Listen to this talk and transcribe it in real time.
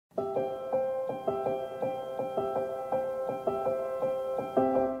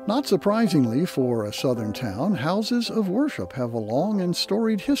Not surprisingly for a southern town, houses of worship have a long and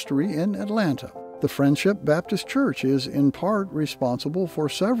storied history in Atlanta. The Friendship Baptist Church is in part responsible for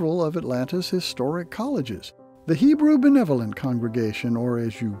several of Atlanta's historic colleges. The Hebrew Benevolent Congregation, or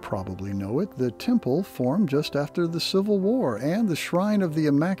as you probably know it, the Temple, formed just after the Civil War, and the Shrine of the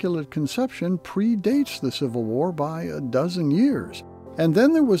Immaculate Conception predates the Civil War by a dozen years. And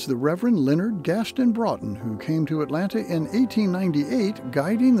then there was the Reverend Leonard Broughton, who came to Atlanta in 1898,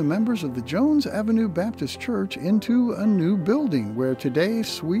 guiding the members of the Jones Avenue Baptist Church into a new building where today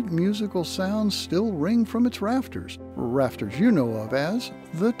sweet musical sounds still ring from its rafters you know of as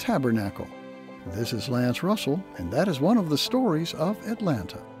the Tabernacle. This is Lance Russell, and that is one of the stories of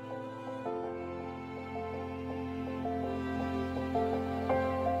Atlanta.